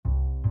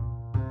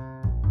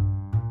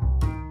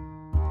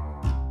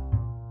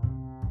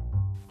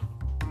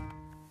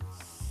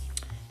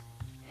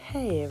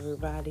Hey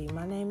everybody,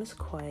 my name is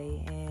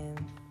Quay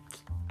and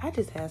I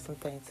just have some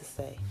things to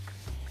say.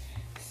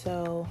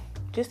 So,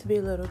 just to be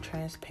a little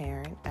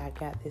transparent, I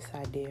got this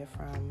idea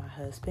from my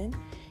husband.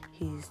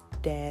 He's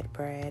Dad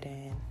Brad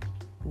and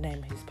the name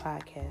of his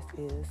podcast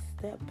is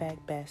Step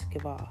Back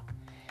Basketball.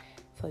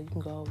 So you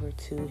can go over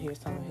to hear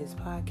some of his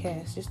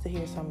podcasts just to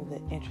hear some of the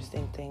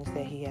interesting things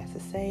that he has to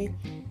say,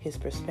 his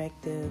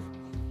perspective,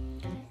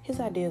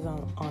 his ideas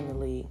on the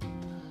league.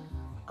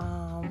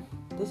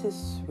 This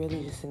is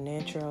really just an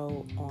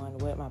intro on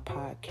what my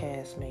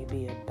podcast may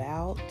be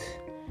about.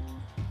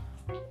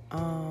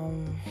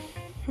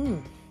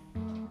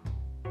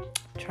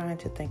 Trying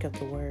to think of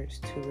the words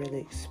to really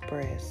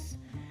express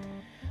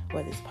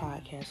what this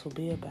podcast will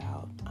be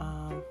about.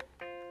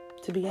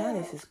 To be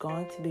honest, it's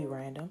going to be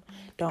random.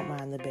 Don't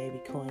mind the baby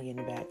cooing in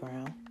the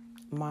background.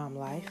 Mom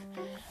life.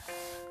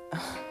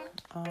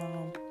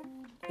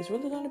 It's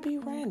really going to be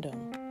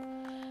random.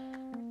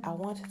 I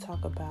want to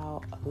talk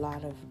about a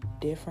lot of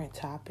different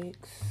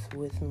topics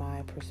with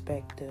my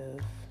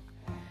perspective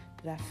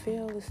that I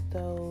feel as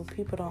though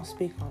people don't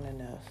speak on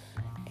enough.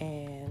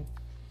 And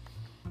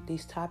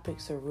these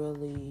topics are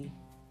really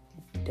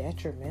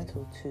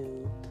detrimental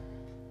to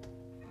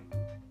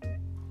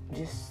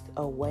just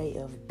a way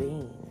of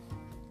being,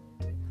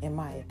 in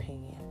my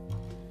opinion.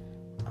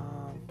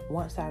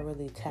 Once I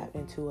really tap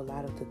into a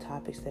lot of the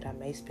topics that I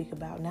may speak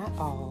about, not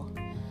all,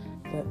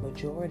 but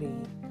majority,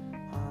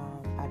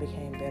 I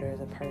became better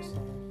as a person.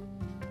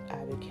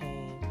 I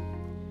became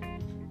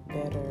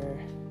better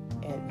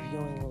at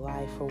viewing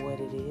life for what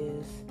it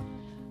is.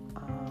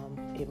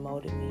 It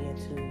molded me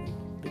into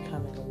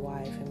becoming a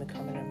wife and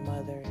becoming a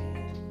mother,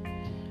 and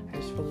I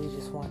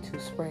just want to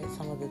spread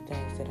some of the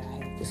things that I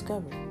have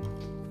discovered.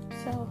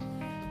 So,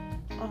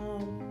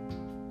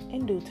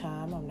 in due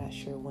time, I'm not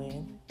sure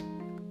when,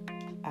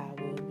 I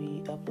will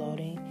be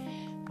uploading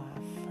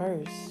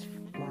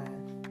my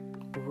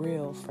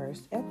real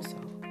first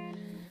episode.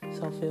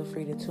 So feel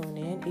free to tune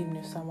in, even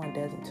if someone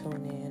doesn't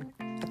tune in.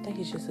 I think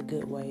it's just a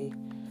good way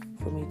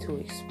for me to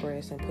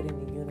express and put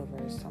in the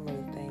universe some of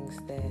the things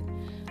that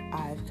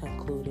I've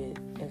concluded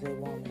as a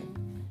woman.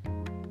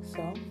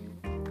 So,